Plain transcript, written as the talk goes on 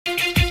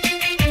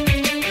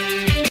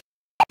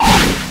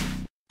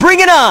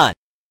Bring it on!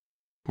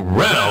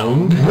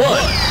 Round 1.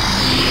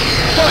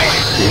 Fight!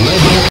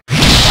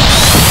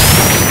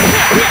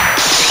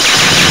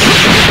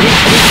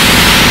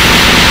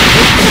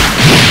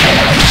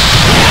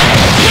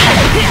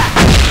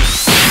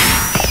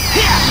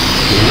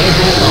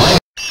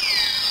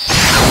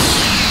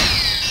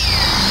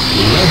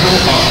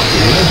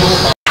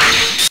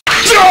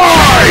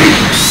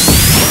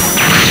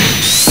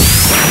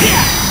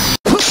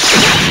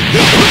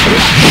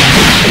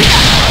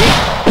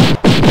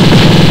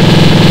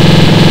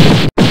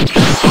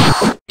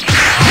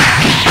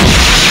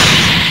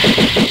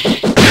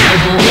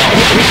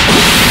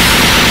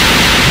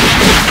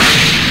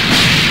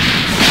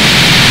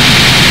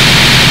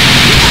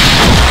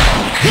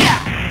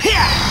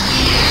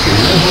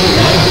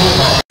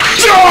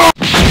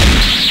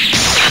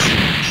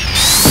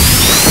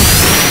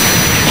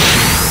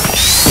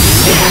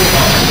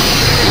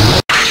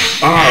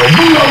 I'll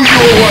blow you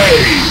away!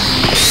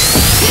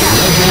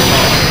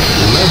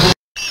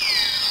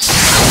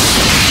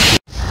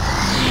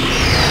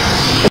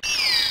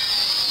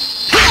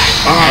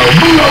 I'll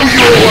blow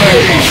you away!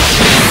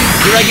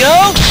 Here I go!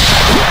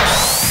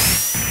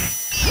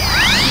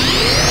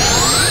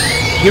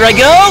 Here I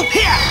go!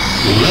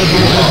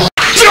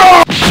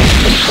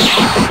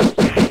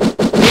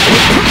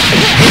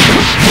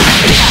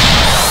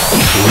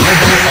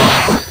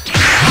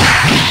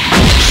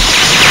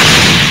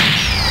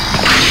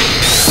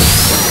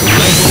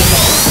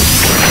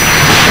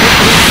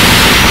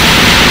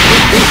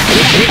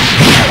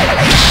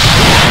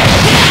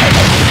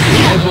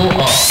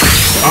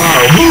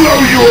 I'll blow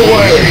you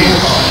away!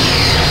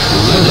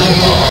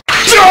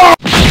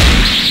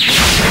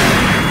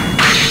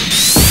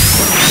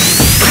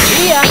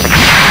 See ya!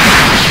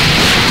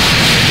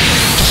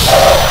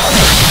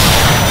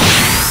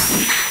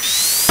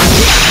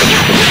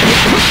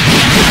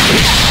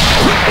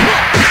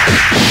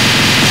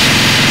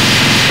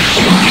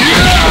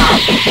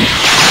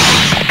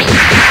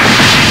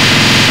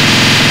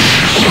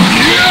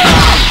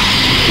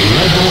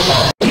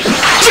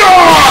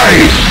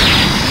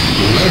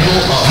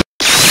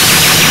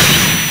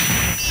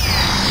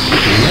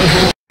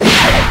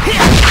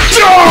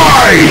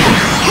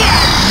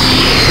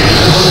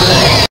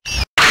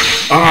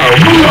 I'll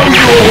blow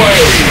you away!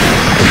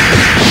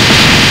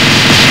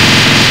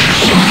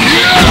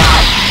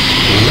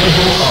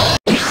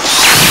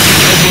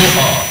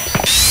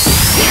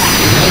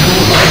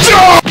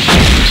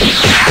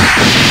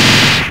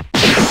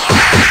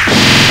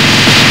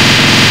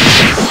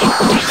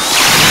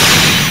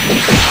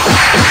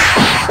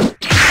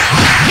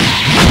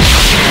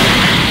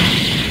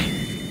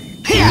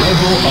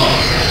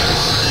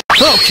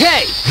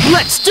 Okay,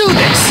 let's do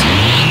this!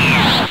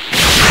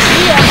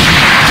 See ya!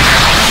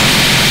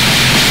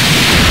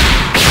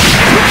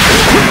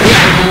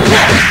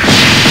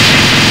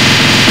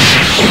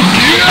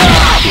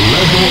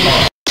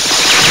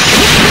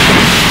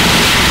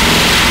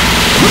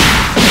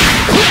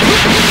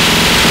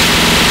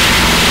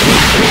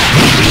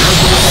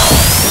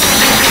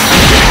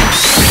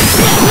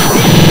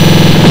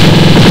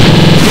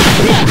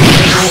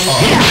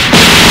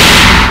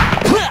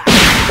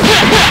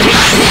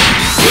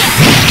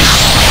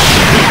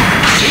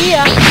 See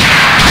ya!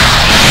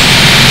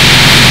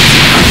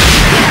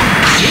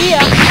 See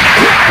ya!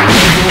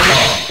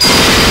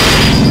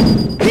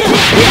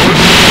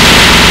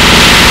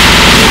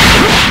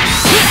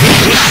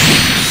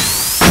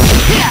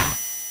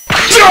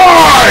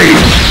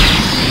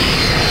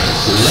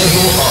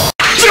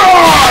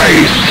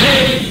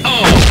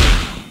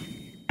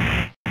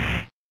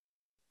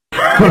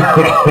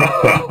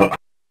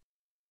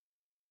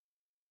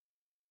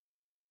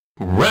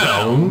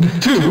 Round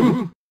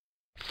 2.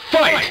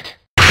 Fight!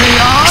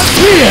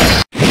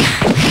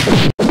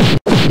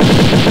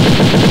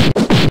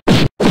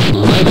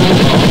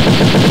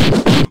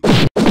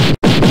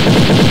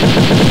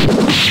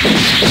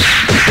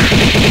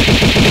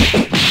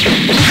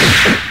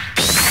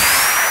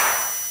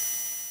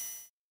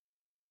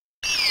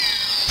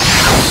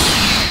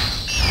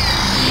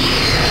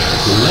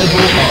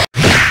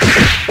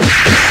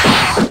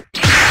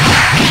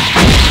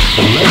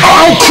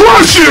 I'll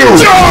crush you!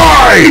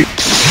 Die!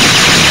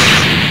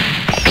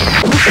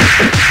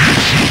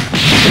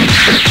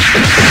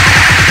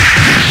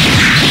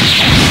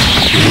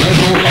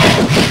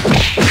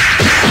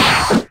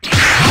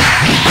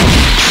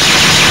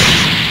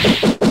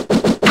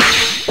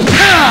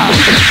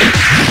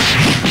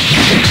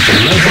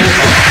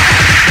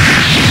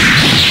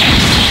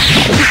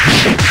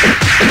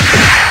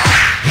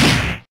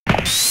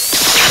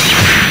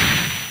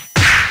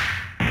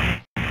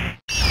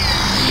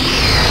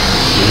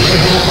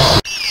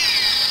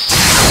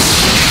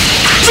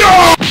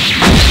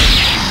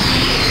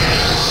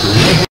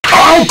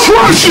 I'll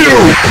crush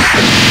you!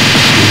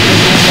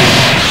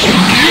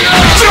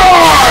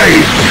 Die!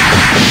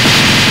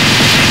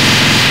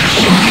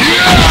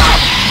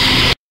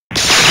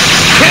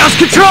 Chaos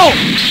control!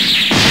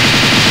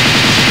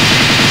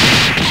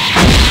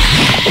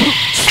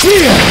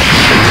 Spear!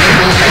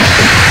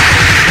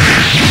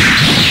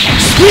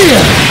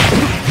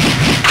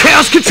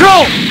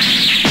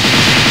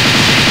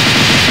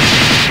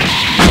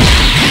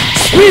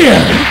 Spear!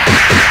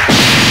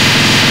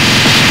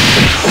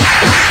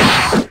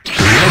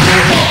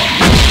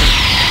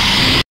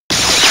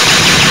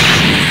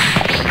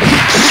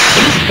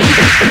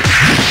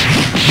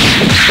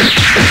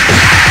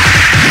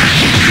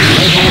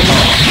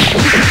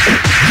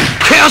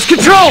 Chaos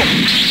Control!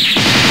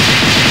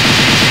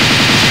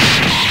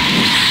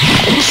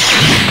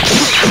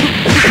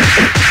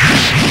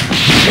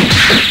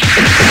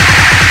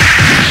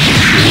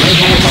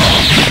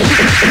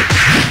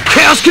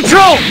 Chaos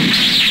Control!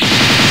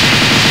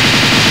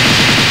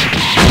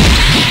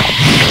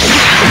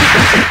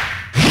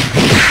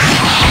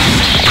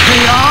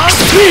 Chaos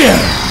Spear!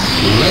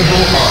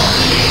 Level up.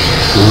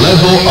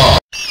 Level up.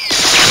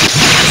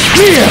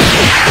 Spear!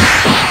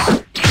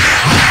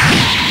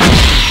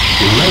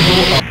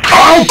 Level up.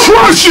 I'll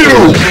crush you!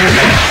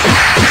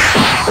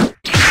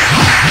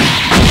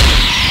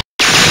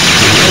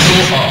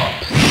 Level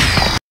up.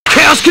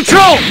 Chaos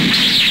Control!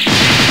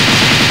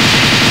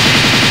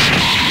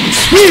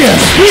 Spear!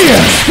 Spear!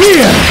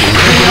 Spear!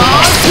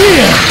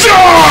 Spear!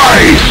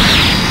 Die!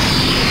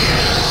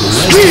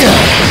 Spear!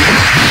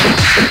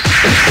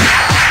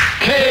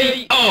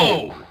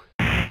 KO.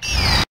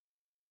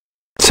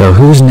 So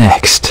who's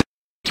next?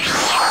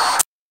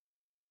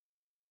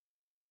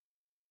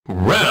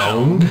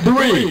 Round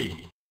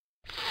 3.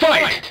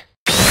 Fight.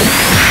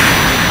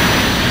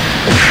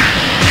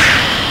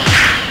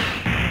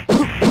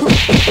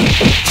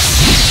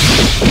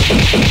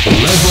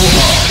 Level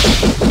up.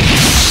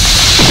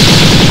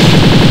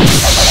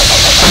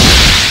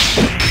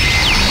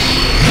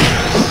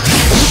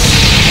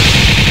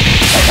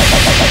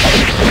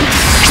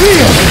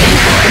 Spear!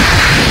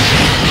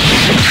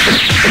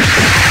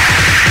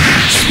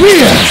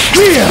 Spear!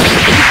 Spear!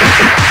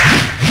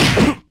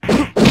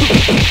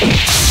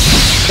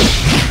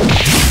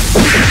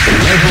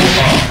 Level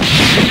up.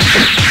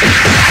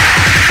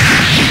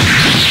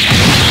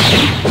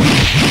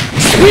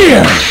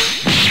 Spear!